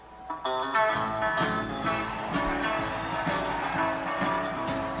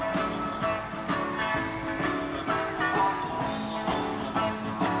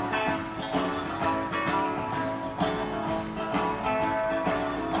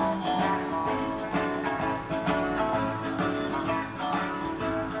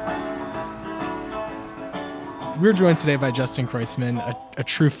We're joined today by Justin Kreutzmann, a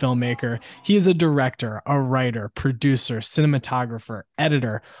true filmmaker. He is a director, a writer, producer, cinematographer,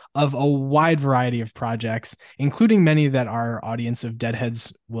 editor of a wide variety of projects, including many that our audience of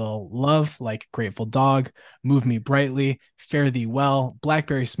Deadheads will love, like Grateful Dog, Move Me Brightly, Fare Thee Well,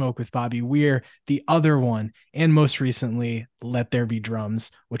 Blackberry Smoke with Bobby Weir, The Other One, and most recently, Let There Be Drums,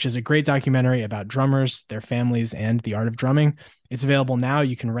 which is a great documentary about drummers, their families, and the art of drumming. It's available now.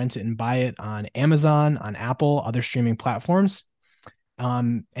 You can rent it and buy it on Amazon, on Apple, other streaming platforms.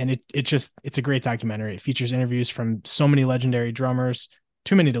 And it's a great documentary. It features interviews from so many legendary drummers,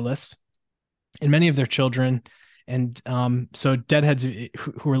 too many to list, and many of their children. And so Deadheads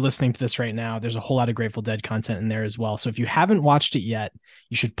who are listening to this right now, there's a whole lot of Grateful Dead content in there as well. So if you haven't watched it yet,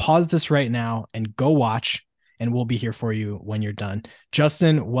 you should pause this right now and go watch, and we'll be here for you when you're done.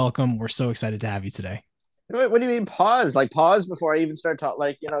 Justin, welcome. We're so excited to have you today. What do you mean pause? Like pause before I even start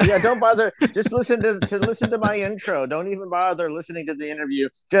talking? Yeah, don't bother. Just listen to my intro. Don't even bother listening to the interview.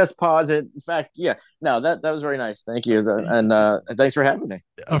 Just pause it. In fact, yeah, no, that was very nice. Thank you, and thanks for having me.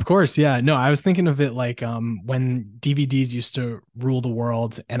 Of course, yeah. No, I was thinking of it like when DVDs used to rule the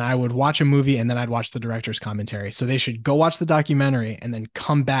world, and I would watch a movie and then I'd watch the director's commentary. So they should go watch the documentary and then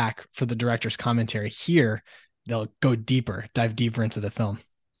come back for the director's commentary. Here, they'll go deeper, dive deeper into the film.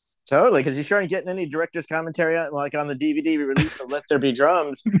 Totally, because you sure aren't getting any director's commentary like on the DVD release of Let There Be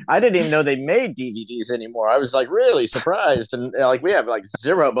Drums. I didn't even know they made DVDs anymore. I was like really surprised, and like we have like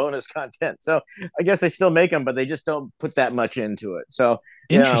zero bonus content. So I guess they still make them, but they just don't put that much into it. So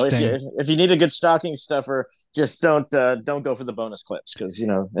Interesting. if you need a good stocking stuffer, just don't go for the bonus clips because it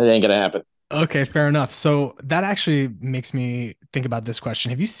ain't gonna happen. Okay, fair enough. So that actually makes me think about this question.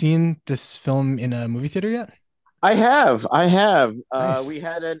 Have you seen this film in a movie theater yet? I have. I have. Nice. We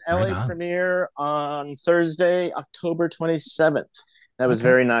had an Right LA on. premiere on Thursday, October 27th. That was Okay.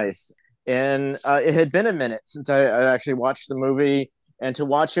 very nice. And it had been a minute since I actually watched the movie. And to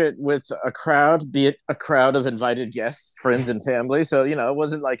watch it with a crowd, be it a crowd of invited guests, friends, and family. So, it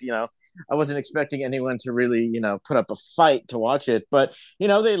wasn't like, I wasn't expecting anyone to really, put up a fight to watch it. But,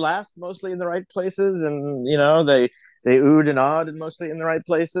 they laughed mostly in the right places. And, they oohed and awed and mostly in the right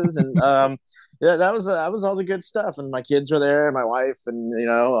places. And, yeah, that was all the good stuff, and my kids were there, and my wife, and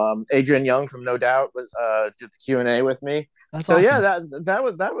Adrian Young from No Doubt was did the Q&A with me. That's So yeah, awesome.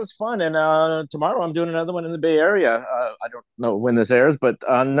 that was fun. And tomorrow I'm doing another one in the Bay Area. I don't know when this airs, but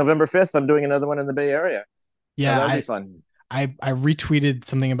on November 5th I'm doing another one in the Bay Area. So Yeah, that'll be I fun. I retweeted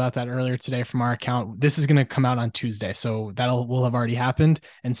something about that earlier today from our account. This is going to come out on Tuesday, so that'll will have already happened.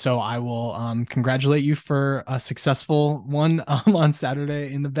 And so I will congratulate you for a successful one on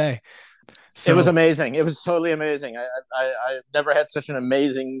Saturday in the Bay. It was So amazing. It was totally amazing. I've never had such an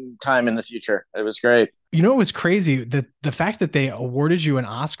amazing time in the future. It was great. you know it was crazy that the fact that they awarded you an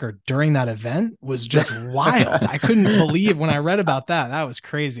Oscar during that event was just wild. I couldn't believe when I read about that. That was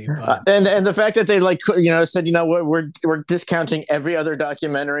crazy. But And the fact that they like said we're discounting every other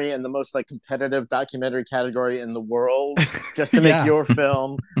documentary in the most like competitive documentary category in the world just to make yeah, your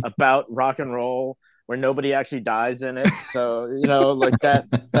film about rock and roll where nobody actually dies in it. So like that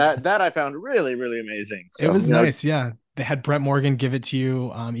I found really really amazing. it So was nice. Yeah. They had Brett Morgan give it to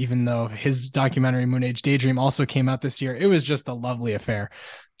you, even though his documentary Moon Age Daydream also came out this year. It was just a lovely affair.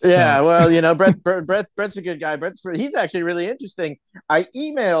 So, yeah, well, Brett's a good guy. He's actually really interesting. I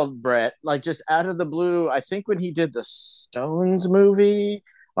emailed Brett like just out of the blue. I think when he did the Stones movie,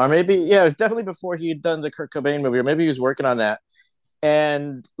 or maybe yeah, it was definitely before he had done the Kurt Cobain movie, or maybe he was working on that.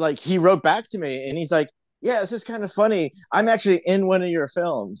 And like he wrote back to me, and he's like, "Yeah, this is kind of funny. I'm actually in one of your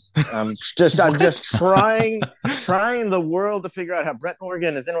films. I'm just what? trying the world to figure out how Brett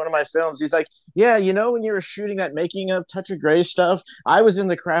Morgan is in one of my films." He's like, "Yeah, when you were shooting that making of Touch of Grey stuff, I was in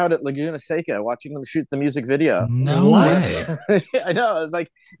the crowd at Laguna Seca watching them shoot the music video." No What? way. I know. It's like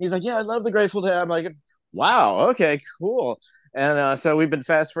he's like, "Yeah, I love the Grateful Dead." I'm like, "Wow, okay, cool." And so we've been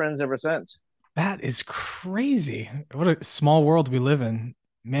fast friends ever since. That is crazy. What a small world we live in.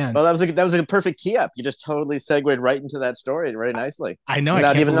 Man, Well, that was a perfect tee up. You just totally segued right into that story very nicely I know. I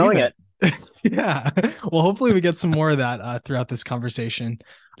without can't even believe knowing it. it. Yeah. Well, hopefully we get some more of that throughout this conversation.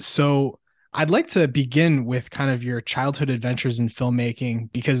 So I'd like to begin with kind of your childhood adventures in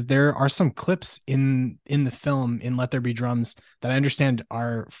filmmaking because there are some clips in the film in Let There Be Drums that I understand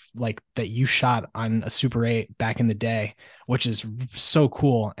are like that you shot on a Super 8 back in the day, which is so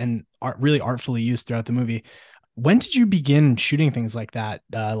cool and really artfully used throughout the movie. When did you begin shooting things like that,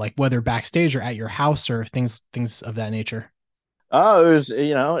 like whether backstage or at your house or things of that nature? Oh, it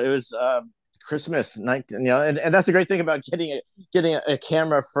was Christmas 19, and that's the great thing about getting a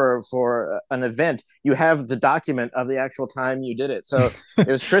camera for an event. You have the document of the actual time you did it. So it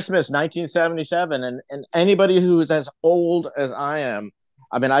was Christmas 1977, and anybody who is as old as I am,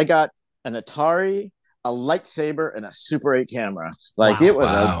 I mean, I got an Atari, a lightsaber, and a Super 8 camera. Like it Wow. was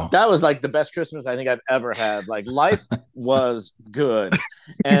a Wow. that was like the best Christmas I think I've ever had. Like life was good.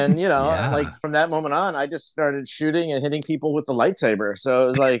 And like Yeah. from that moment on, I just started shooting and hitting people with the lightsaber. So it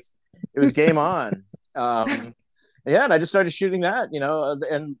was like it was game on. Yeah, and I just started shooting that,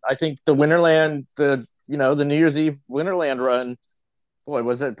 and I think the Winterland, the New Year's Eve Winterland run, boy,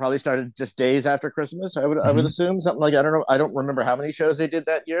 was it probably started just days after Christmas. I would Hmm. assume something like, I don't know, I don't remember how many shows they did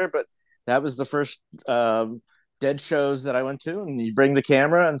that year, but that was the first dead shows that I went to. And you bring the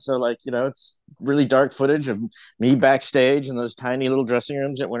camera, and so like it's really dark footage of me backstage in those tiny little dressing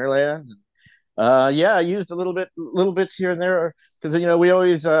rooms at Winterland. Yeah, I used little bits here and there because we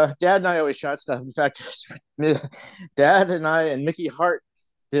always, Dad and I always shot stuff. In fact, Dad and I and Mickey Hart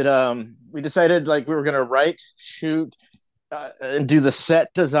did. We decided like we were gonna write, shoot, and do the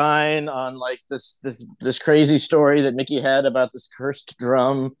set design on like this crazy story that Mickey had about this cursed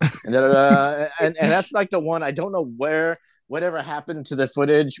drum, and that's like the one. I don't know whatever happened to the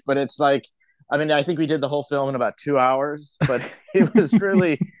footage, but it's like, I mean, I think we did the whole film in about 2 hours, but it was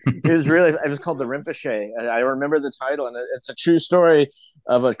called the Rinpoche. I remember the title, and it's a true story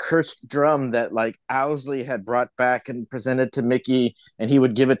of a cursed drum that like Owsley had brought back and presented to Mickey, and he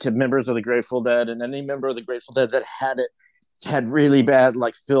would give it to members of the Grateful Dead, and any member of the Grateful Dead that had really bad,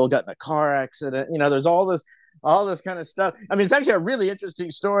 like Phil got in a car accident. There's all this kind of stuff. I mean, it's actually a really interesting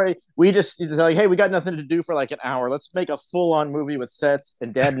story. We just like, hey, we got nothing to do for like an hour. Let's make a full-on movie with sets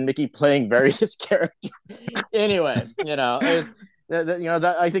and Dad and Mickey playing various characters. Anyway,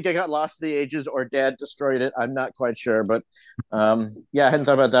 that I think I got lost in the ages, or Dad destroyed it. I'm not quite sure, but yeah, I hadn't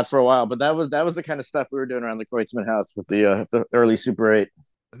thought about that for a while. But that was the kind of stuff we were doing around the Kreutzmann house with the early Super 8.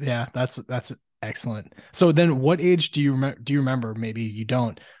 Yeah, that's excellent. So then what age do you remember, maybe you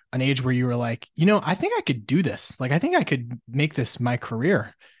don't, an age where you were like, I think I could do this. Like I think I could make this my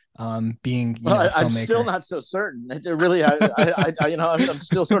career, being, Well, a I'm still filmmaker. not so certain. It really, I'm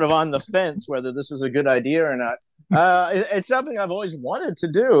still sort of on the fence whether this was a good idea or not. It's something I've always wanted to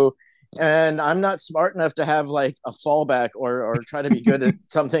do, and I'm not smart enough to have like a fallback or try to be good at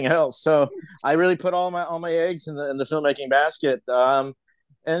something else. So I really put all my eggs in the filmmaking basket.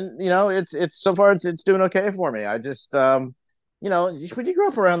 And it's so far it's doing okay for me. I just when you grow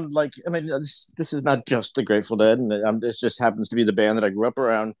up around, like, I mean, this is not just the Grateful Dead, and this just happens to be the band that I grew up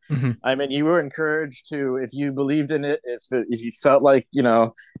around. Mhm. I mean, you were encouraged to, if you believed in it, if you felt like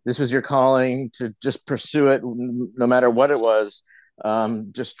this was your calling, to just pursue it no matter what it was.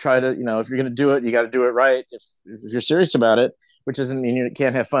 Just try to, if you're going to do it, you got to do it right. If you're serious about it, which doesn't mean you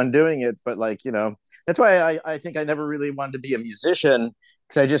can't have fun doing it, but like, that's why I think I never really wanted to be a musician,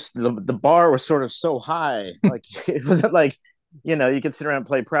 because I just, the bar was sort of so high. Like it wasn't like, you could sit around and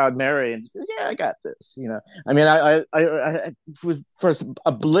play Proud Mary and, yeah, I got this. I mean, I was first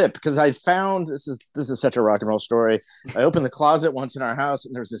a blip, because I found, this is such a rock and roll story. I opened the closet once in our house,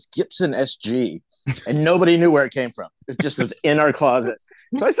 and there was this Gibson SG, and nobody knew where it came from. It just was in our closet.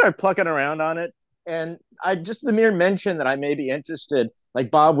 So I started plucking around on it, and I just, the mere mention that I may be interested, like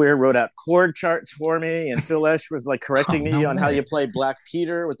Bob Weir wrote out chord charts for me, and Phil Esch was like Oh, correcting no me on how you way. play Black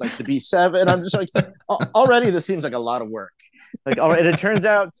Peter with like the B7. I'm just like, already this seems like a lot of work. Like, all right, and it turns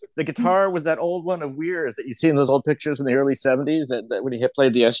out the guitar was that old one of Weir's that you see in those old pictures from the early '70s, that when he had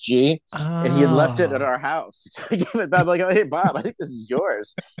played the SG, and he had left it at Oh, our house. So I gave it back, like, oh, hey Bob, I think this is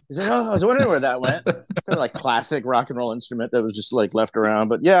yours. He said, oh, I was wondering where that went. Sort of like classic rock and roll instrument that was just like left around.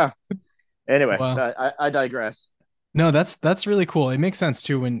 But yeah, anyway, well, I digress. no, that's really cool. It makes sense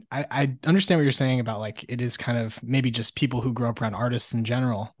too. When I understand what you're saying about, like, it is kind of maybe just people who grow up around artists in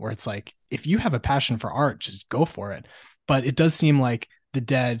general, where it's like, if you have a passion for art, just go for it. But it does seem like the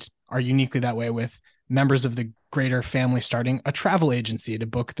Dead are uniquely that way, with members of the greater family starting a travel agency to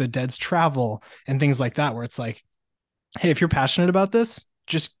book the Dead's travel and things like that, where it's like, hey, if you're passionate about this,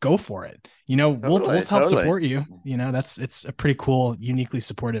 just go for it. We'll Totally, help totally. support you. It's a pretty cool, uniquely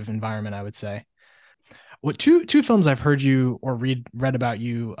supportive environment, I would say. What two films I've heard you or read about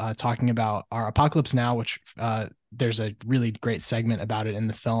you talking about are Apocalypse Now, which there's a really great segment about it in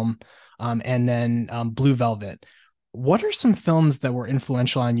the film, and then Blue Velvet. What are some films that were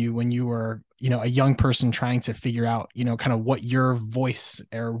influential on you when you were, a young person trying to figure out, kind of what your voice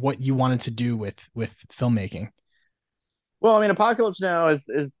or what you wanted to do with filmmaking? Well, I mean, Apocalypse Now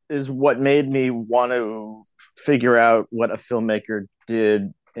is what made me want to figure out what a filmmaker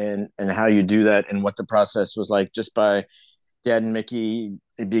did, and how you do that, and what the process was like, just by Dad and Mickey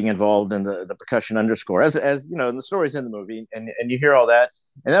being involved in the percussion underscore, as you know, in the stories in the movie, and you hear all that,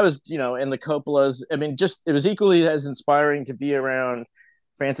 and that was, you know, in the Coppolas. I mean, just it was equally as inspiring to be around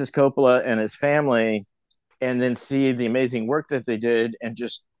Francis Coppola and his family, and then see the amazing work that they did, and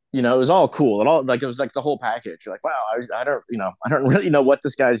just, you know, it was all cool. It all, like, it was like the whole package. You're like, wow, I don't, you know, I don't really know what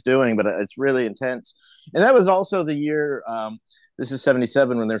this guy's doing, but it's really intense. And that was also the year. This is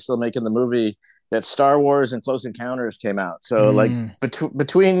 '77 when they're still making the movie, that Star Wars and Close Encounters came out. So like Mm.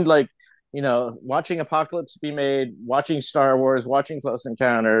 between like, you know, watching Apocalypse be made, watching Star Wars, watching Close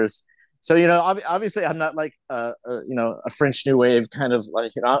Encounters. So, you know, obviously I'm not like you know, a French New Wave kind of,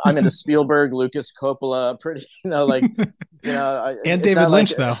 like, you know, I'm into Spielberg, Lucas, Coppola, pretty, you know, like, you know, And it's David not like,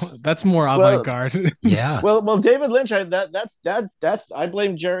 Lynch, though. That's more well, avant-garde. Yeah. David Lynch. That's I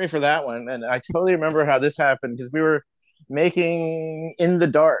blame Jerry for that one, and I totally remember how this happened, because we were making In the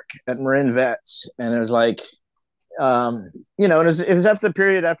Dark at Marin Vets, and it was like, you know, it was after the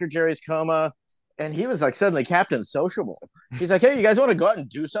period after Jerry's coma, and he was like suddenly Captain Sociable. He's like, "Hey, you guys want to go out and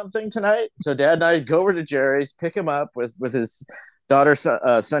do something tonight?" So Dad and I go over to Jerry's, pick him up with his daughter,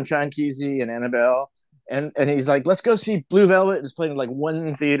 Sunshine Kesey and Annabelle, and he's like, "Let's go see Blue Velvet." It's playing in like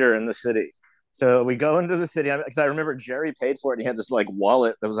one theater in the city. So we go into the city, because I remember Jerry paid for it. And he had this like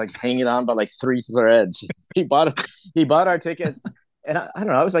wallet that was like hanging on by like three threads. He bought our tickets, and I don't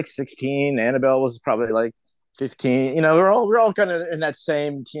know. I was like 16. Annabelle was probably like 15. You know, we're all kind of in that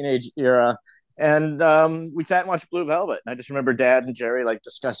same teenage era. And we sat and watched Blue Velvet. And I just remember Dad and Jerry like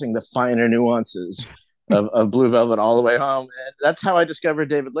discussing the finer nuances of Blue Velvet all the way home. And that's how I discovered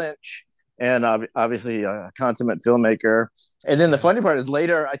David Lynch, and obviously a consummate filmmaker. And then the Yeah. funny part is,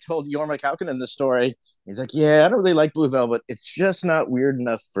 later I told Jorma Kaukonen the story. He's like, "Yeah, I don't really like Blue Velvet. It's just not weird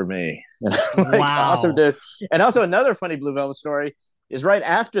enough for me." And I'm like, "Awesome, Wow. dude." And also another funny Blue Velvet story is right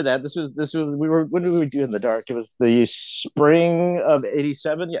after that. This was we were when did we do In the Dark? It was the spring of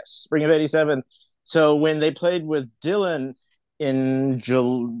 '87. Yes, spring of '87. So when they played with Dylan in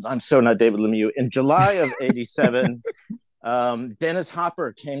July, I'm so not David Lemieux, in July of '87, Dennis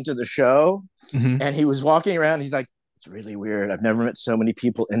Hopper came to the show, Mhm. and he was walking around. He's like, "It's really weird. I've never met so many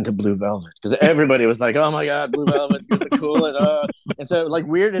people into Blue Velvet," because everybody was like, "Oh my God, Blue Velvet, you're the coolest." And so like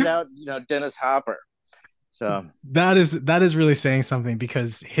weirded out, you know, Dennis Hopper. So That is really saying something,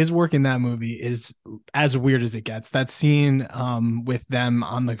 because his work in that movie is as weird as it gets. That scene with them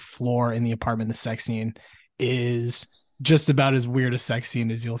on the floor in the apartment, the sex scene, is just about as weird a sex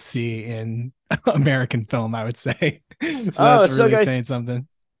scene as you'll see in American film, I would say. So oh, that's it's so really good. saying something.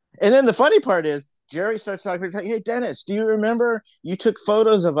 And then the funny part is, Jerry starts talking. He's like, "Hey, Dennis, do you remember you took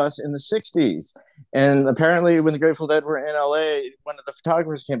photos of us in the '60s?" And apparently, when the Grateful Dead were in LA, one of the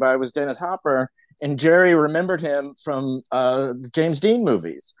photographers came by, was Dennis Hopper, and Jerry remembered him from the James Dean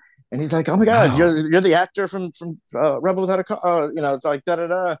movies. And he's like, "Oh my God, Wow. you're the actor from Rebel Without a Cause." You know, it's like da da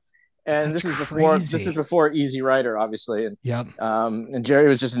da. And That's this is crazy. before Easy Rider, obviously, Yep. and Jerry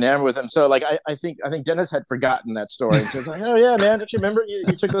was just enamored with him. So like I think Dennis had forgotten that story, and so it's like, "Oh yeah, man, don't you remember you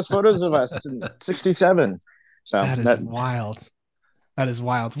took those photos of us in '67?" So That is that wild. That is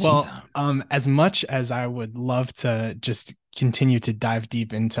wild. Jeez. Well, as much as I would love to just continue to dive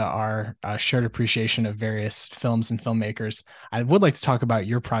deep into our shared appreciation of various films and filmmakers, I would like to talk about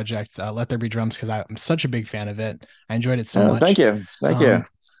your project, Let There Be Drums, because I'm such a big fan of it. I enjoyed it so thank much. you, thank you. Um,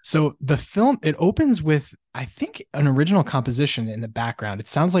 so the film, it opens with, I think, an original composition in the background. It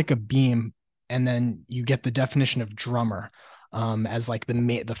sounds like a beam, and then you get the definition of drummer as like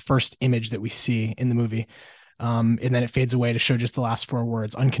the first image that we see in the movie. And then it fades away to show just the last four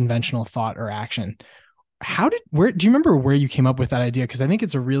words: unconventional thought or action. Where do you remember where you came up with that idea? Because I think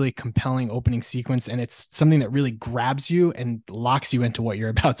it's a really compelling opening sequence, and it's something that really grabs you and locks you into what you're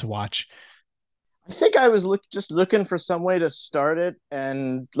about to watch. I think I was just looking for some way to start it,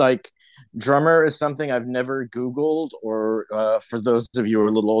 and like, drummer is something I've never Googled, or for those of you who are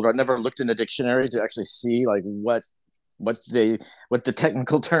a little older, I never looked in a dictionary to actually see like what they what the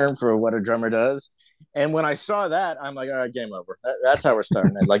technical term for what a drummer does. And when I saw that, I'm like, "All right, game over." That's how we're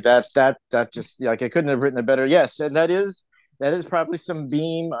starting it. Like that just, like, I couldn't have written it better. Yes, and that is probably some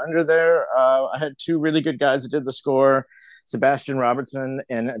beam under there. I had two really good guys that did the score, Sebastian Robertson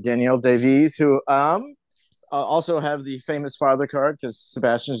and Danielle Davies, who also have the famous father card, because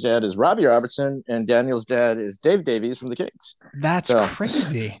Sebastian's dad is Robbie Robertson and Daniel's dad is Dave Davies from the Kings. That's So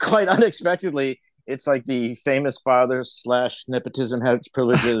crazy. quite unexpectedly, it's like the famous father slash nepotism has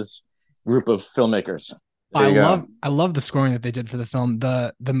privileges group of filmmakers. There you go. I love the scoring that they did for the film.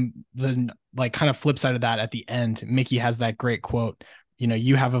 The like kind of flip side of that, at the end, Mickey has that great quote.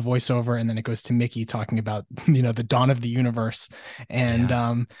 you have a voiceover and then it goes to Mickey talking about, the dawn of the universe. And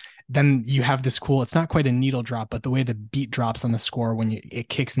Yeah. then you have this cool, it's not quite a needle drop, but the way the beat drops on the score when it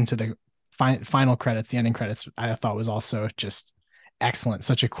kicks into the final credits, the ending credits, I thought was also just excellent.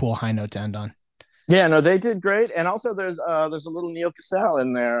 Such a cool high note to end on. Yeah, no, they did great. And also there's a little Neil Cassell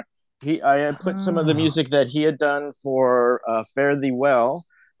in there. I had put some of the Oh, music that he had done for Fare Thee Well,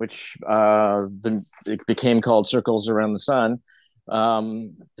 which it became called Circles Around the Sun.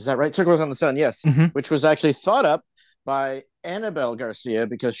 Is that right? Circles on the Sun, yes. mhm. Which was actually thought up by Annabelle Garcia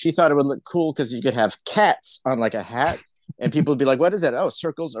because she thought it would look cool because you could have cats on like a hat. And people would be like, "What is that?" Oh,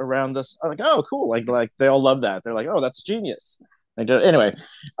 circles around this. I'm like, "Oh, cool!" Like they all love that. They're like, "Oh, that's genius." Anyway,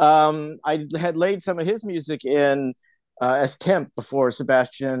 I had laid some of his music in as temp before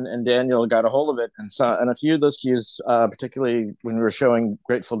Sebastian and Daniel got a hold of it, and a few of those cues, particularly when we were showing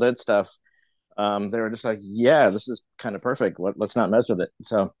Grateful Dead stuff, they were just like, "Yeah, this is kind of perfect. Let's not mess with it."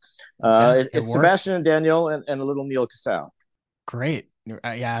 So Yeah, it it's worked. Sebastian and Daniel and a little Neil Cassell. Great.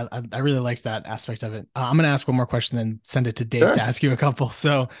 Yeah, I really liked that aspect of it. I'm going to ask one more question, then send it to Dave to Sure. ask you a couple.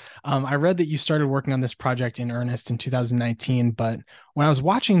 So, I read that you started working on this project in earnest in 2019, but when I was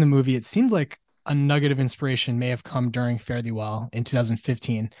watching the movie, it seemed like a nugget of inspiration may have come during Fare Thee Well in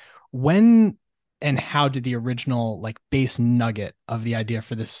 2015. When and how did the original like base nugget of the idea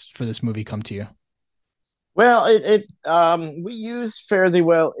for this movie come to you? Well, we use Fare Thee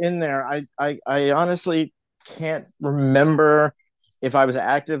Well in there. I honestly can't remember if I was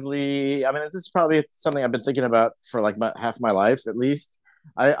actively. I mean, this is probably something I've been thinking about for like about half my life at least.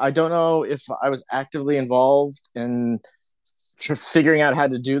 I don't know if I was actively involved in figuring out how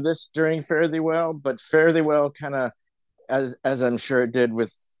to do this during Fare Thee Well, but Fare Thee Well kind of, as I'm sure it did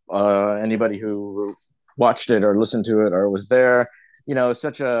with anybody who watched it or listened to it or was there.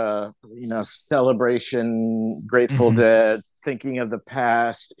 Such a celebration, Grateful Hmm. Dead, thinking of the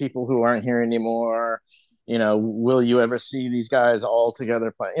past, people who aren't here anymore. Will you ever see these guys all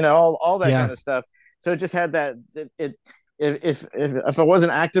together play? All that Yeah. kind of stuff. So it just had that. If I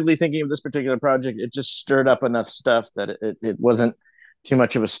wasn't actively thinking of this particular project, it just stirred up enough stuff that it wasn't too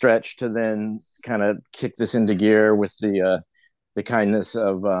much of a stretch to then kind of kick this into gear with the kindness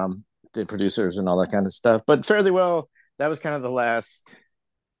of the producers and all that kind of stuff. But fairly well, that was kind of the last.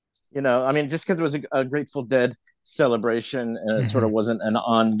 I mean, just because it was a Grateful Dead celebration and it sort of Hmm. wasn't an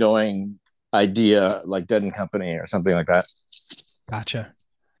ongoing idea like Dead and Company or something like that. Gotcha.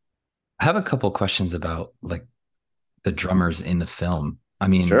 I have a couple questions about like the drummers in the film. I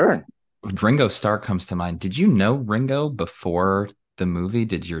mean, Sure. Ringo Starr comes to mind. Did you know Ringo before the movie?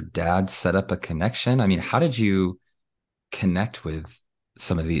 Did your dad set up a connection? I mean, how did you connect with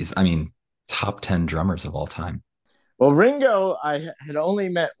some of these? I mean, top 10 drummers of all time. Well, Ringo, I had only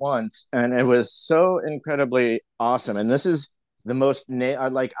met once, and it was so incredibly awesome. And this is the most I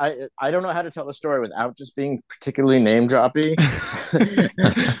like. I don't know how to tell the story without just being particularly name droppy.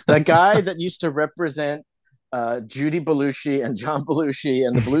 The guy that used to represent Judy Belushi and John Belushi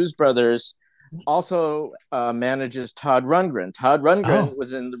and the Blues Brothers also manages Todd Rundgren. Todd Rundgren Oh,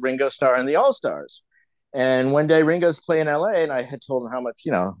 was in the Ringo Starr and the All Stars. And one day Ringo's playing LA, and I had told him how much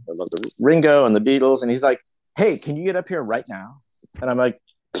I love the Ringo and the Beatles, and he's like, "Hey, can you get up here right now?" And I'm like,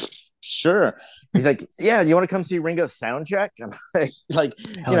 "Sure." He's like, "Yeah, do you want to come see Ringo's sound check?" I'm like,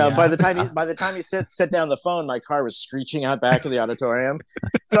 hell by yeah. the time he set down the phone, my car was screeching out back of the auditorium.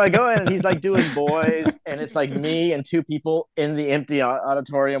 So I go in, and he's like doing Boys, and it's like me and two people in the empty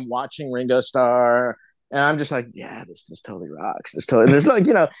auditorium watching Ringo Starr. And I'm just like, yeah, this totally rocks. This totally. There's like,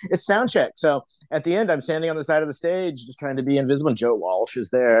 it's sound check. So at the end, I'm standing on the side of the stage, just trying to be invisible. And Joe Walsh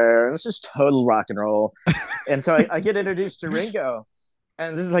is there, and it's just total rock and roll. And so I get introduced to Ringo,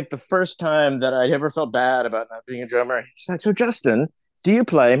 and this is like the first time that I ever felt bad about not being a drummer. He's like, "So Justin, do you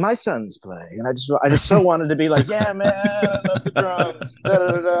play? My sons play." And I just so wanted to be like, "Yeah, man, I love the drums." Da,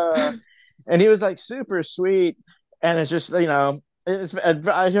 da, da, da. And he was like super sweet, and it's just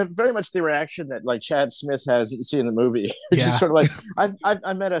I have very much the reaction that like Chad Smith has that you see in the movie. It's just Yeah. sort of like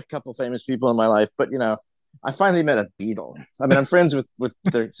I've met a couple famous people in my life, but I finally met a Beatle. I mean, I'm friends with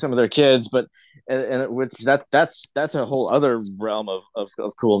some of their kids, but and which that's a whole other realm of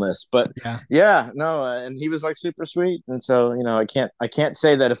coolness. But Yeah. yeah, no, and he was like super sweet, and so I can't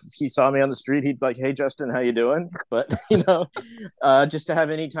say that if he saw me on the street, he'd like, "Hey, Justin, how you doing?" But just to have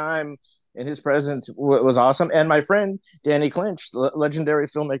any time in his presence was awesome. And my friend Danny Clinch, legendary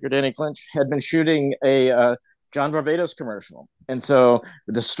filmmaker Danny Clinch, had been shooting a John Barbados commercial. And so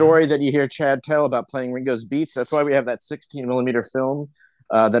the story that you hear Chad tell about playing Ringo's beats, that's why we have that 16 millimeter film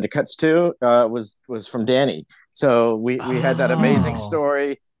that it cuts to was from Danny. So we had that amazing Oh,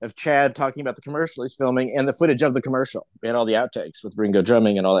 story of Chad talking about the commercial he's filming and the footage of the commercial. We had all the outtakes with Ringo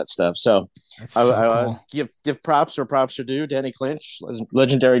drumming and all that stuff. So that's so I cool. give props where props are due. Danny Clinch,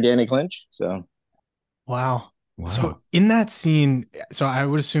 legendary Danny Clinch. So Wow. So Wow. in that scene, so I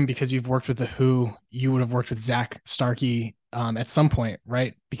would assume because you've worked with the Who, you would have worked with Zach Starkey at some point,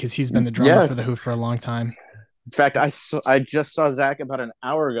 right? Because he's been the drummer yeah, for the Who for a long time. in fact, I just saw Zach about an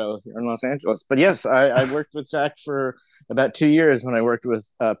hour ago here in Los Angeles. But yes, I worked with Zach for about 2 years when I worked with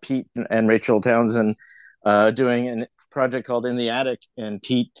Pete and Rachel Townsend doing a project called In the Attic. And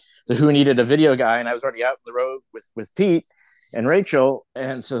Pete, the Who needed a video guy, and I was already out on the road with Pete and Rachel,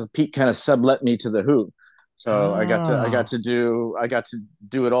 and so Pete kind of sublet me to the Who. So Oh, I got to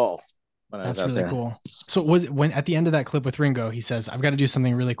do it all when I was that's out really there. cool. So was it when at the end of that clip with Ringo, he says, "I've got to do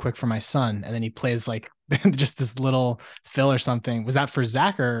something really quick for my son," and then he plays like just this little fill or something. Was that for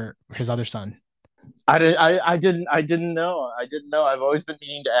Zach or his other son? I didn't know. I didn't know. I've always been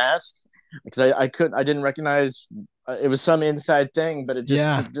meaning to ask because I didn't recognize it was some inside thing, but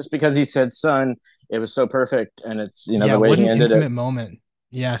Yeah. just because he said son, it was so perfect, and it's Yeah, the way what he an ended it. intimate moment.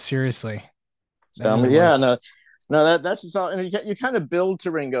 Yeah, seriously. So That really yeah, was. no, that's just all. And you kind of build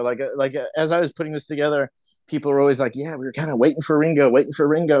to Ringo. As I was putting this together, people were always like, "Yeah, we were kind of waiting for Ringo,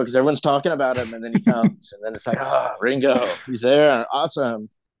 because everyone's talking about him, and then he comes, and then it's like, oh, Ringo, he's there, awesome."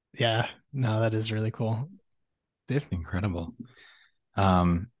 Yeah. No, that is really cool. Dave? Incredible.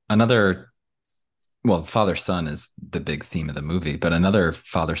 Another, well, father son is the big theme of the movie, but another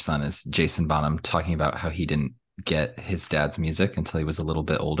father son is Jason Bonham talking about how he didn't get his dad's music until he was a little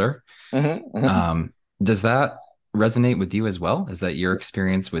bit older. Mm-hmm. Um, does that resonate with you as well? Is that your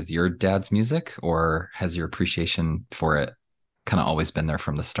experience with your dad's music, or has your appreciation for it kind of always been there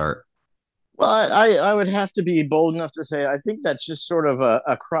from the start? Well, I would have to be bold enough to say I think that's just sort of a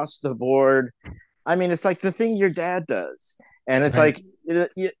across the board. I mean, it's like the thing your dad does, and it's Right. like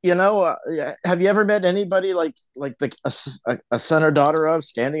have you ever met anybody like a son or daughter of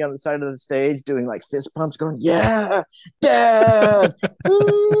standing on the side of the stage doing like fist pumps, going, "Yeah, dad."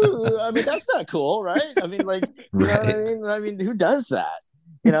 Ooh. I mean, that's not cool, right? I mean, like, you know what I Right. mean? I mean, who does that?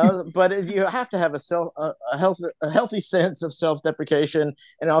 But if you have to have a healthy sense of self-deprecation,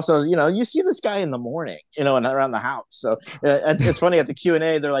 and also, you see this guy in the morning, and around the house. So it's funny, at the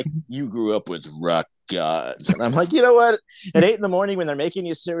Q&A they're like, "You grew up with rock gods," and I'm like, you know what, at 8 in the morning when they're making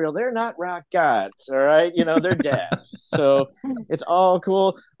you cereal, they're not rock gods, all right, they're dead. So it's all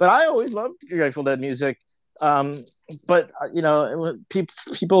cool, but I always loved Grateful Dead music. um, but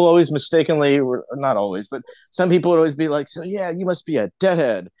people always mistakenly, or not always, but some people would always be like, "So yeah, you must be a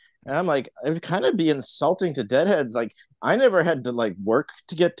Deadhead." And I'm like, it would kind of be insulting to Deadheads. Like, I never had to like work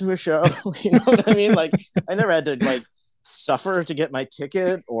to get to a show. You know what I mean? Like, I never had to like suffer to get my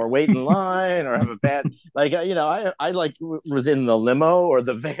ticket or wait in line or have a bad, like, I like was in the limo or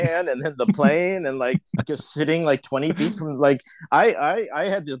the van and then the plane, and like just sitting like 20 feet from, like, I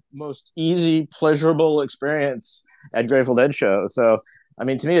had the most easy, pleasurable experience at Grateful Dead show. So I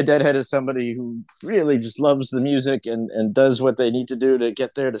mean, to me, a Deadhead is somebody who really just loves the music and does what they need to do to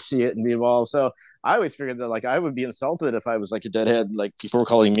get there to see it and be involved. So I always figured that like I would be insulted if I was like a Deadhead, like people were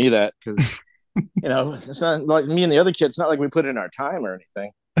calling me that, because it's not like me and the other kids. It's not like we put in our time or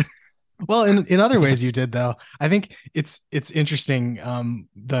anything. Well, in other ways you did though. I think it's interesting.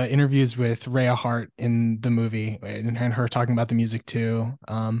 The interviews with Rhea Hart in the movie and her talking about the music too.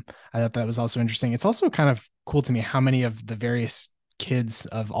 I thought that was also interesting. It's also kind of cool to me how many of the various kids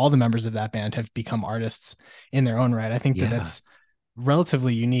of all the members of that band have become artists in their own right. I think that Yeah. that's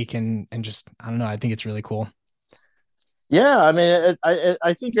relatively unique and just I don't know. I think it's really cool. Yeah, I mean,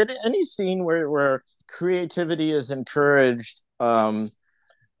 I think any scene where creativity is encouraged,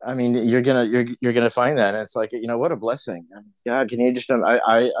 I mean, you're gonna find that, and it's like, what a blessing. I mean, God, can you just?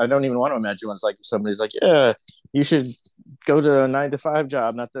 I don't even want to imagine when it's like somebody's like, yeah, you should go to a 9 to 5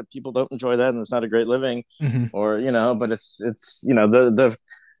 job. Not that people don't enjoy that, and it's not a great living, Hmm. or but it's the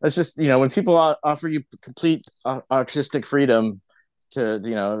it's just, when people offer you complete artistic freedom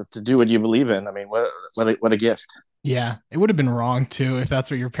to do what you believe in. I mean, what a gift. Yeah, it would have been wrong too if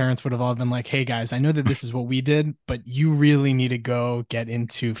that's what your parents would have all been like, "Hey guys, I know that this is what we did, but you really need to go get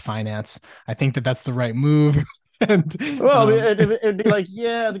into finance. I think that that's the right move." And Well, it'd be like,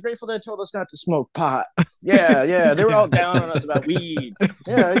 yeah, the Grateful Dead told us not to smoke pot. Yeah, yeah, they were all yeah, down on us about weed.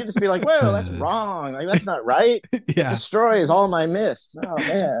 Yeah, you'd just be like, well, that's Uh, wrong. Like, that's not right. It yeah, destroys all my myths. Oh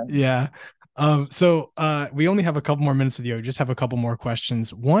man. yeah. So we only have a couple more minutes with you. We just have a couple more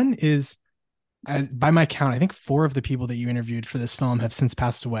questions. One is, By my count, I think four of the people that you interviewed for this film have since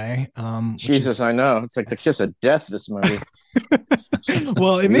passed away, which Jesus, is I know. It's like the it's kiss of death, this movie.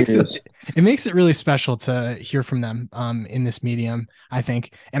 well, Jeez. it makes it really special to hear from them in this medium, I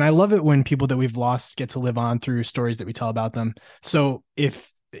think. And I love it when people that we've lost get to live on through stories that we tell about them. So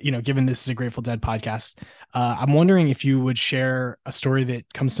if given this is a Grateful Dead podcast, I'm wondering if you would share a story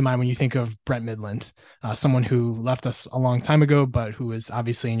that comes to mind when you think of Brent Midland, someone who left us a long time ago, but who was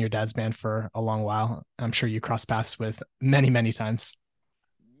obviously in your dad's band for a long while. I'm sure you crossed paths with many, many times.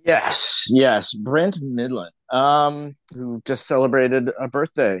 Yes, yes. Brent Midland, who just celebrated a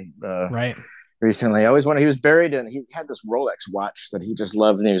birthday Right. recently. I always wanted, he was buried in, he had this Rolex watch that he just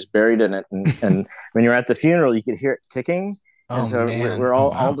loved and he was buried in it. And when you're at the funeral, you could hear it ticking. And Oh so man. we're Oh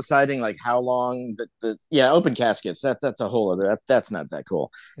all wow. deciding like how long yeah, open caskets. That's a whole other, that's not that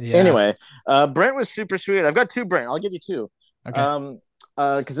cool. Yeah. Anyway, Brent was super sweet. I've got two Brent. I'll give you two. Okay. Um,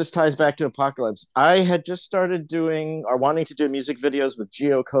 because this ties back to Apocalypse. I had just started doing or wanting to do music videos with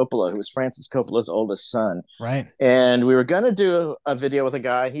Gio Coppola, who was Francis Coppola's oldest son, Right. and we were gonna do a video with a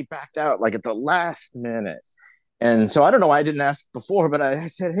guy. He backed out like at the last minute. And so I don't know why I didn't ask before, but I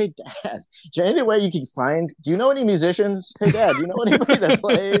said, "Hey, Dad, is there any way you can find? Do you know any musicians? Hey, Dad, do you know anybody that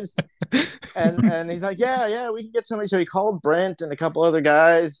plays?" And he's like, "Yeah, yeah, we can get somebody." So he called Brent and a couple other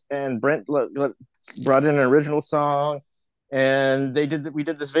guys, and Brent brought in an original song, and we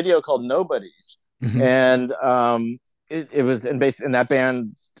did this video called Nobodies, Mhm. and it was and that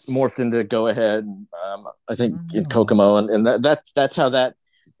band morphed into Go Ahead, I think in Oh, Kokomo, and that's how that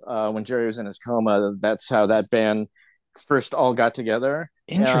when Jerry was in his coma, that's how that band first all got together.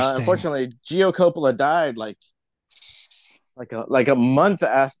 interesting. Unfortunately, Gio Coppola died like a month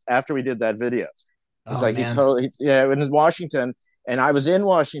after we did that video. It's Oh like man. yeah, in Washington, and I was in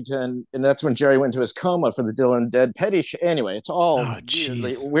Washington, and that's when Jerry went to his coma for the Dylan Dead Petty. Anyway, it's all Oh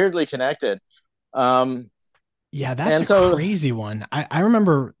geez. weirdly connected. Um, Yeah, that's and a so, crazy one. I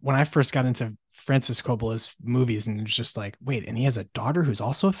remember when I first got into Francis Coppola's movies, and it was just like, wait, and he has a daughter who's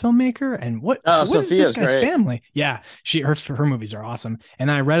also a filmmaker, and oh, what is this Sophia's guy's great. family? Yeah, her movies are awesome. And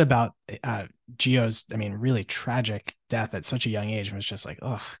I read about Gio's, I mean, really tragic death at such a young age, and was just like,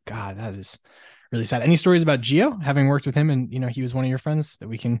 oh God, that is really sad. Any stories about Gio, having worked with him, and he was one of your friends, that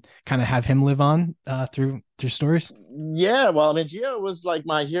we can kind of have him live on through stories? Yeah, well, I mean, Gio was like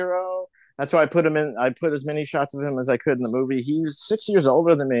my hero. That's why I put him in. I put as many shots of him as I could in the movie. He's 6 years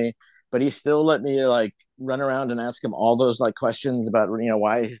older than me, but he still let me like run around and ask him all those like questions about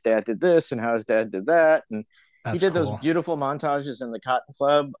why his dad did this and how his dad did that, and he That's did those cool. beautiful montages in the Cotton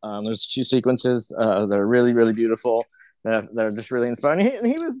Club. There's two sequences that are really really beautiful. They're just really inspiring.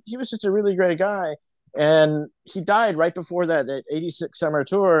 He was just a really great guy, and he died right before that 86 summer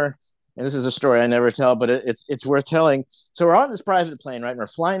tour, and this is a story I never tell, but it's worth telling. So we're on this private plane, right? And we're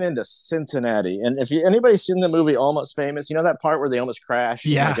flying into Cincinnati. And if anybody's seen the movie Almost Famous, you know that part where they almost crash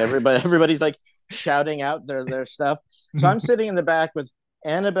and like Yeah. everybody's like shouting out their stuff. So I'm sitting in the back with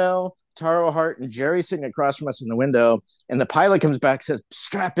Annabelle, Taro Hart, and Jerry sitting across from us in the window. And the pilot comes back, says,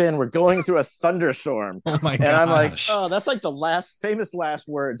 "Strap in, we're going through a thunderstorm." Oh my And I'm like, gosh. "Oh, that's like the last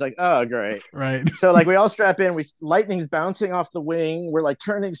words." Like, "Oh, great." Right. So like we all strap in, lightning's bouncing off the wing, we're like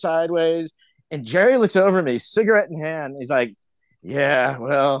turning sideways, and Jerry looks over at me, cigarette in hand. He's like, "Yeah,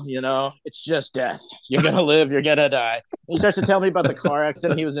 well, it's just death. You're gonna live, you're gonna die." And he starts to tell me about the car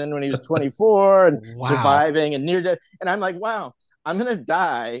accident he was in when he was 24 and Wow. surviving and near death. And I'm like, wow, I'm gonna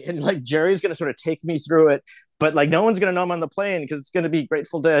die, and like Jerry's gonna sort of take me through it. But like no one's gonna know I'm on the plane because it's gonna be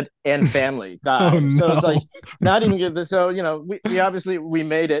Grateful Dead and family Oh die. So it's like no. not even good. So we obviously we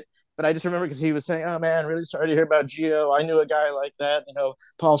made it, but I just remember because he was saying, "Oh man, really sorry to hear about Gio. I knew a guy like that.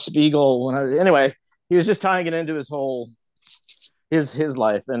 Paul Spiegel." Anyway, he was just tying it into his whole his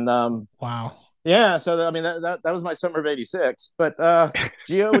life, and Wow. yeah. So I mean that was my summer of '86. But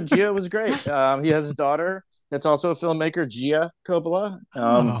Gio was great. He has a daughter that's also a filmmaker, Gia Coppola.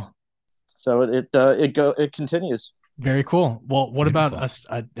 Oh, So it continues. very cool. Well, what about Beautiful. us?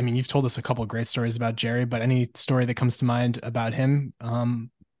 I mean, you've told us a couple of great stories about Jerry, but any story that comes to mind about him,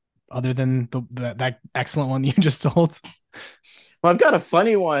 other than that excellent one you just told? Well, I've got a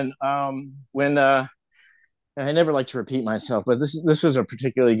funny one. When I never like to repeat myself, but this was a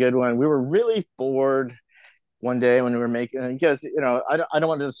particularly good one. We were really bored one day when we were making, because I don't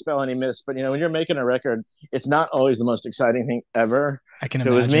want to dispel any myths, but when you're making a record, it's not always the most exciting thing ever. I can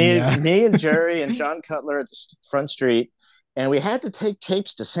So it was imagine. Yeah. me and Jerry and John Cutler at the front street, and we had to take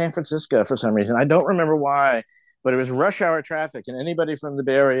tapes to San Francisco for some reason. I don't remember why, but it was rush hour traffic, and anybody from the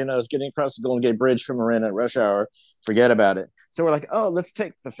Bay Area knows getting across the Golden Gate Bridge from Marin at rush hour, forget about it. So we're like, oh, let's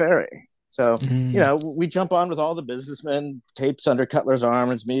take the ferry. So, Mm. we jump on with all the businessmen, tapes under Cutler's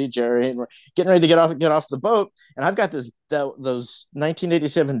arm. It's me, Jerry, and we're getting ready to get off the boat. And I've got those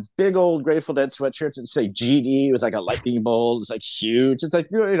 1987 big old Grateful Dead sweatshirts that say GD with like a lightning bolt. It's like huge. It's like,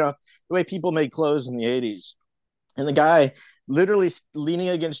 the way people made clothes in the 80s. And the guy, literally leaning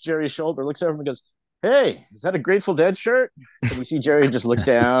against Jerry's shoulder, looks over and goes, "Hey, is that a Grateful Dead shirt?" And you see Jerry just look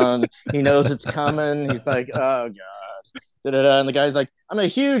down. He knows it's coming. He's like, "Oh God." Da-da-da. And the guy's like, "I'm a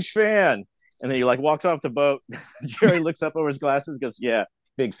huge fan." And then he like walks off the boat. Jerry looks up over his glasses, goes, "Yeah,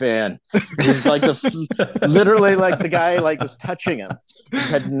 big fan." He's like literally like the guy like was touching him. He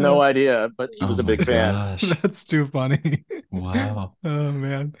just had no idea, but he Oh was a my big fan. gosh. That's too funny. Wow. Oh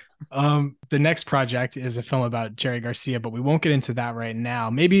man. The next project is a film about Jerry Garcia, but we won't get into that right now.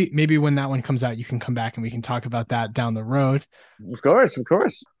 Maybe when that one comes out, you can come back and we can talk about that down the road. Of course, of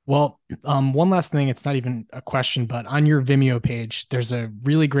course. Well, one last thing, it's not even a question, but on your Vimeo page, there's a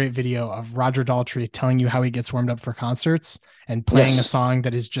really great video of Roger Daltrey telling you how he gets warmed up for concerts and playing a Yes. song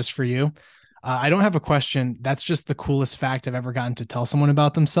that is just for you. I don't have a question. That's just the coolest fact I've ever gotten to tell someone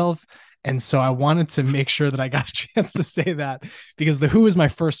about themselves. And so I wanted to make sure that I got a chance to say that because The Who is my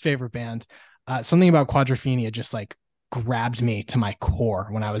first favorite band. Something about Quadrophenia just like grabbed me to my core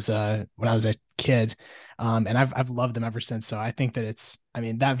when I was a kid. And I've loved them ever since. So I think that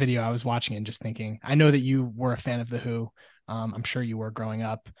that video I was watching and just thinking, I know that you were a fan of The Who. I'm sure you were growing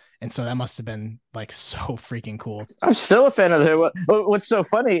up. And so that must have been like so freaking cool. I'm still a fan of the. What's so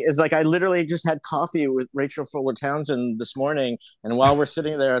funny is like I literally just had coffee with Rachel Fuller Townsend this morning, and while we're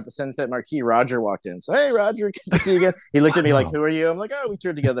sitting there at the Sunset Marquee, Roger walked in. So, "Hey, Roger, good to see you again." He looked at me like, Wow. "Who are you?" I'm like, "Oh, we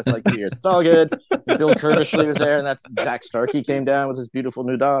toured together for like 2 years. It's all good." Bill Kervishley was there, and that's Zach Starkey came down with his beautiful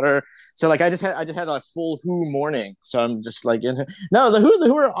new daughter. So like I just had a full Who morning. So I'm just like in. No, the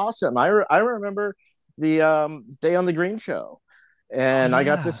Who are awesome. I remember the Day on the Green show, Oh and yeah.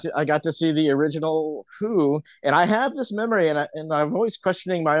 I got to see the original Who, and I have this memory, and I'm always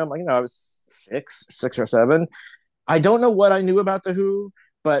questioning my own. Like, I was six or seven. I don't know what I knew about the Who,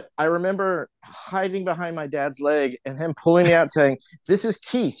 but I remember hiding behind my dad's leg and him pulling me out, saying, "This is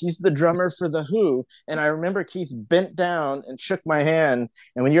Keith. He's the drummer for the Who." And I remember Keith bent down and shook my hand.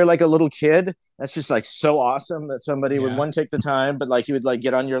 And when you're like a little kid, that's just like so awesome that somebody would Yeah. one take the time, but like he would like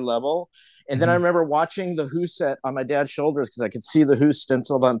get on your level. And then I Mhm. remember watching the Who set on my dad's shoulders because I could see the Who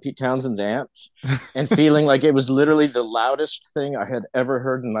stenciled on Pete Townshend's amps and feeling like it was literally the loudest thing I had ever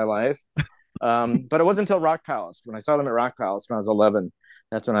heard in my life. But it wasn't until Rock Palace, when I saw them at Rock Palace when I was 11,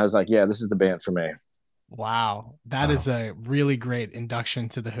 that's when I was like, yeah, this is the band for me. Wow, that is Wow. a really great induction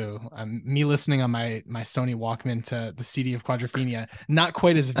to the Who. Me listening on my Sony Walkman to the CD of Quadrophenia, not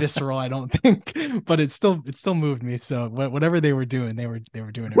quite as visceral, I don't think, but it still moved me. So whatever they were doing, they were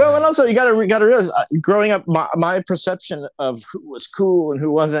doing it Well, and right. also you got to realize, growing up, my perception of who was cool and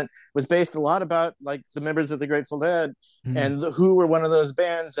who wasn't was based a lot about like the members of the Grateful Dead, Mm. and the Who were one of those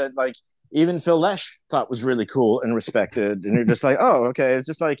bands that like even Phil Lesh thought was really cool and respected, and you're just like, oh, okay, it's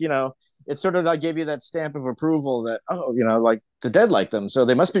just like it sort of like gave you that stamp of approval that, oh, like the Dead like them, so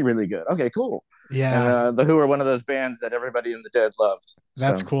they must be really good. Okay, cool. And Yeah, the Who are one of those bands that everybody in the Dead loved.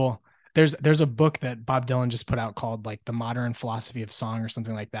 that's So cool. There's a book that Bob Dylan just put out called like The Modern Philosophy of Song or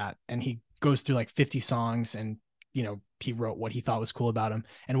something like that, and he goes through like 50 songs and he wrote what he thought was cool about him,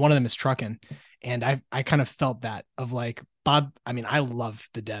 and one of them is Truckin'. And I kind of felt that of like Bob. I mean, I love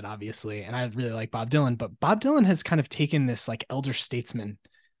the Dead obviously, and I really like Bob Dylan, but Bob Dylan has kind of taken this like elder statesman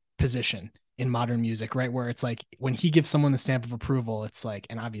position in modern music, right? Where it's like when he gives someone the stamp of approval, it's like,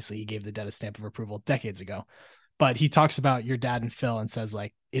 and obviously he gave the Dead a stamp of approval decades ago, but he talks about your dad and Phil and says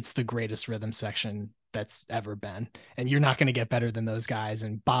like it's the greatest rhythm section that's ever been, and you're not going to get better than those guys.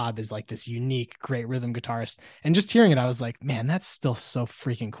 And Bob is like this unique, great rhythm guitarist. And just hearing it, I was like, man, that's still so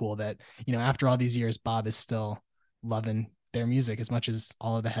freaking cool that after all these years, Bob is still loving their music as much as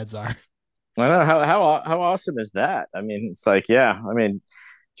all of the heads are. I don't know how awesome is that. I mean, it's like, yeah, I mean,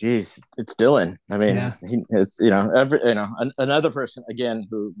 geez, it's Dylan. I mean, Yeah, it's another person again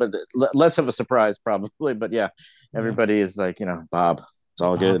who, but less of a surprise probably. But yeah, yeah, everybody is like, Bob. It's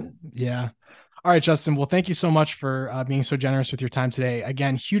all good. Bob. Yeah. All right, Justin. Well, thank you so much for being so generous with your time today.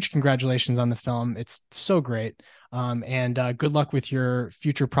 Again, huge congratulations on the film. It's so great. And good luck with your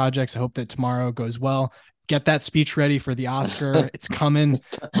future projects. I hope that tomorrow goes well. Get that speech ready for the Oscar. It's coming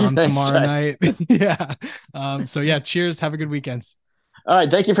Thanks, tomorrow guys. night. Yeah. So yeah, cheers. Have a good weekend. All right,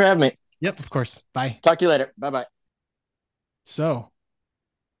 thank you for having me. Yep, of course. Bye. Talk to you later. Bye bye. So,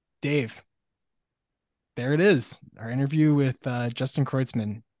 Dave, there it is. Our interview with Justin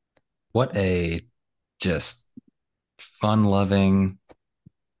Kreutzmann. What a just fun loving,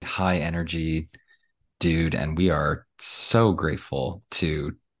 high energy dude. And we are so grateful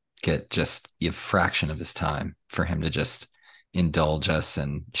to get just a fraction of his time for him to just indulge us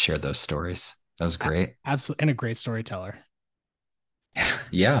and share those stories. That was great. Absolutely, and a great storyteller.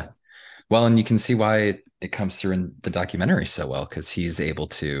 Yeah. Well, and you can see why it comes through in the documentary so well because he's able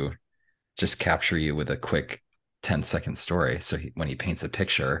to just capture you with a quick 10-second story. So when he paints a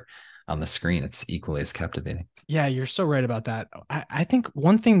picture on the screen, it's equally as captivating. Yeah, you're so right about that. I think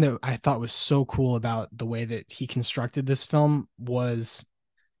one thing that I thought was so cool about the way that he constructed this film was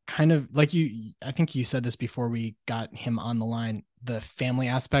kind of like I think you said this before we got him on the line, the family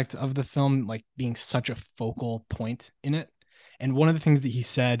aspect of the film, like being such a focal point in it. And one of the things that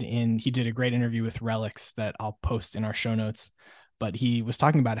he did a great interview with Relics that I'll post in our show notes, but he was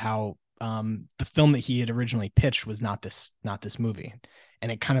talking about how the film that he had originally pitched was not this movie.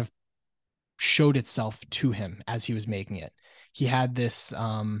 And it kind of showed itself to him as he was making it. He had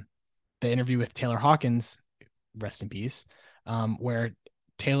the interview with Taylor Hawkins, rest in peace, where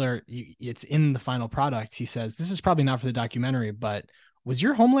Taylor, it's in the final product. He says, "This is probably not for the documentary, but was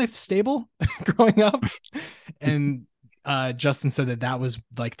your home life stable growing up?" And Justin said that was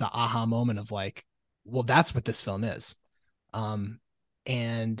like the aha moment of like, well, that's what this film is.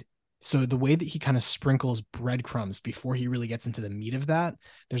 And so the way that he kind of sprinkles breadcrumbs before he really gets into the meat of that,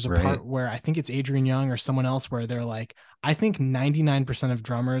 there's a Right. part where I think it's Adrian Young or someone else where they're like, I think 99% of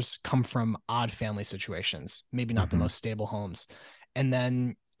drummers come from odd family situations, maybe not the Mm-hmm. most stable homes. And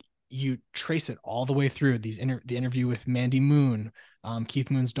then you trace it all the way through the interview with Mandy Moon, Keith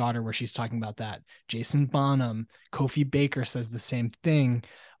Moon's daughter, where she's talking about that. Jason Bonham, Kofi Baker says the same thing.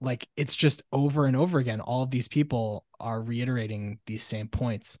 Like it's just over and over again. All of these people are reiterating these same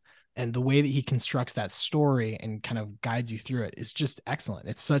points. And the way that he constructs that story and kind of guides you through it is just excellent.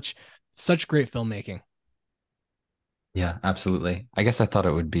 It's such great filmmaking. Yeah, absolutely. I guess I thought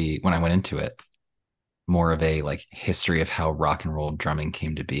it would be when I went into it more of a like history of how rock and roll drumming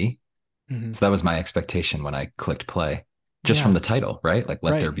came to be. Mm-hmm. So that was my expectation when I clicked play, just from Yeah, the title, right? Like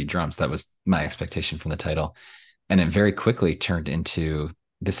Let There right. Be Drums. That was my expectation from the title. And it very quickly turned into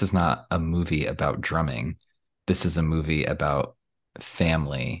this is not a movie about drumming. This is a movie about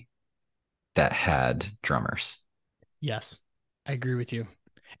family that had drummers. Yes, I agree with you.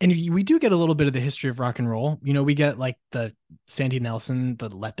 And we do get a little bit of the history of rock and roll. We get like the Sandy Nelson, the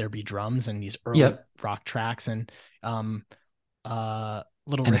Let There Be Drums, and these early Yep. rock tracks, and Little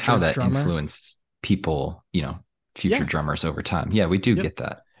And how Richard's that drummer. influenced people, future Yeah, drummers over time. Yeah, we do yep. get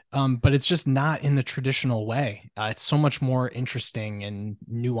that. But it's just not in the traditional way. It's so much more interesting and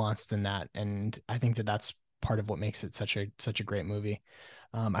nuanced than that, and I think that that's part of what makes it such a great movie.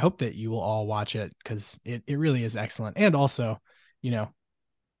 I hope that you will all watch it because it really is excellent. And also, you know,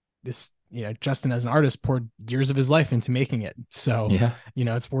 Justin as an artist poured years of his life into making it. So, Yeah.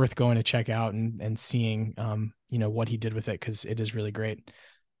 it's worth going to check out and seeing, what he did with it because it is really great.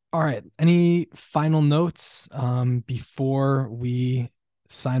 All right. Any final notes before we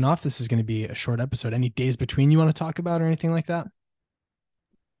sign off? This is going to be a short episode. Any days between you want to talk about or anything like that?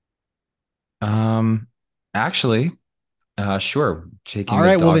 Um, actually, sure. All Taking the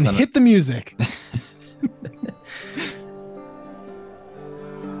right. Well, then dogs on hit the music. a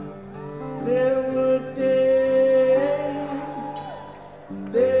There were days,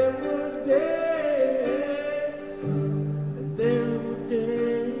 there were days, and there were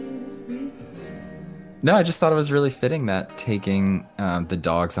days No, I just thought it was really fitting that taking the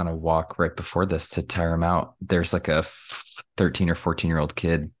dogs on a walk right before this to tire them out. There's like a 13 or 14-year-old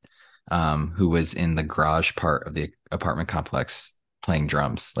kid who was in the garage part of the apartment complex playing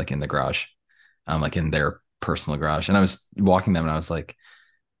drums, like in the garage, like in their personal garage. And I was walking them and I was like,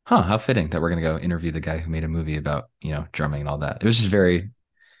 huh, how fitting that we're going to go interview the guy who made a movie about, drumming and all that. It was just very,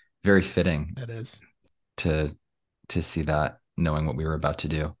 very fitting That is. to see that knowing what we were about to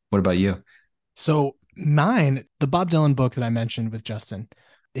do. What about you? So mine, the Bob Dylan book that I mentioned with Justin,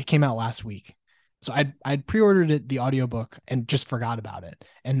 it came out last week. So I'd pre-ordered it, the audiobook, and just forgot about it.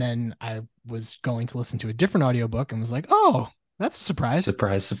 And then I was going to listen to a different audiobook and was like, oh, that's a surprise.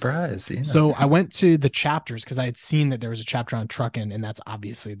 Surprise, surprise. Yeah. So I went to the chapters because I had seen that there was a chapter on trucking, and that's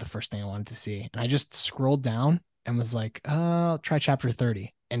obviously the first thing I wanted to see. And I just scrolled down and was like, I'll try chapter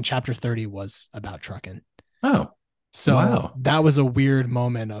 30. And chapter 30 was about trucking. Oh, So wow. that was a weird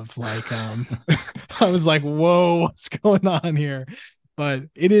moment of like, I was like, whoa, what's going on here? But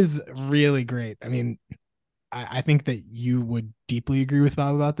it is really great. I mean, I think that you would deeply agree with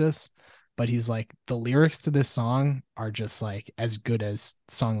Bob about this, but he's like, the lyrics to this song are just like as good as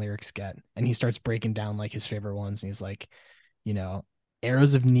song lyrics get. And he starts breaking down like his favorite ones. And he's like, you know,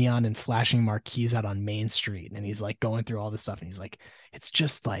 arrows of neon and flashing marquees out on Main Street. And he's like going through all this stuff. And he's like, it's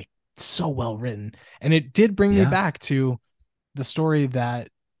just like so well written. And it did bring me Yeah. back to the story that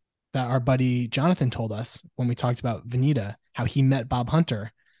that our buddy Jonathan told us when we talked about Vanita, how he met Bob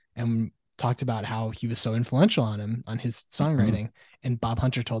Hunter and talked about how he was so influential on him, on his songwriting. And Bob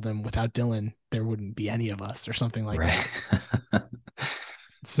Hunter told him, without Dylan, there wouldn't be any of us, or something like that.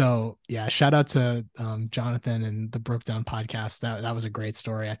 So yeah, shout out to Jonathan and the Broke Down podcast. That was a great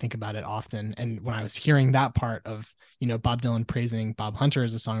story. I think about it often. And when I was hearing that part of, Bob Dylan praising Bob Hunter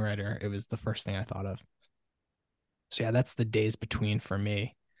as a songwriter, it was the first thing I thought of. So yeah, that's the days between for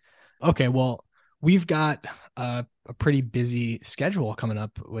me. Okay, well, we've got a pretty busy schedule coming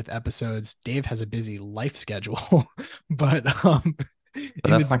up with episodes. Dave has a busy life schedule, but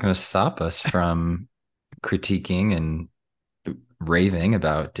that's not going to stop us from critiquing and raving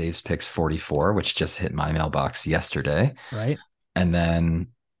about Dave's Picks 44, which just hit my mailbox yesterday. Right. And then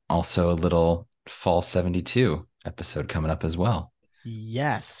also a little Fall 72 episode coming up as well.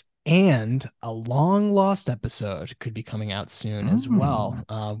 Yes. And a long lost episode could be coming out soon as well.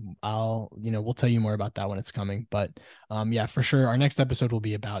 We'll tell you more about that when it's coming. But yeah, for sure. Our next episode will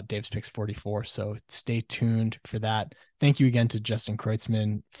be about Dave's Picks 44. So stay tuned for that. Thank you again to Justin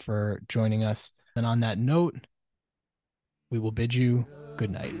Kreutzmann for joining us. And on that note, we will bid you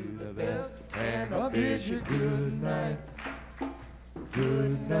good night. And I'll bid you good night.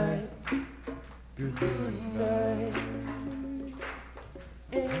 Good night. Good night.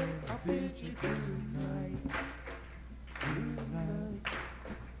 And I'll bid you good night. Good night.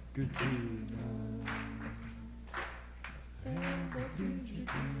 Good night. And I'll bid you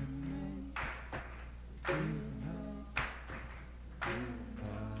good night. Good night. Good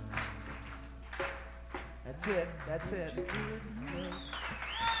night. That's it. You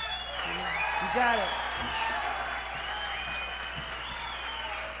got it.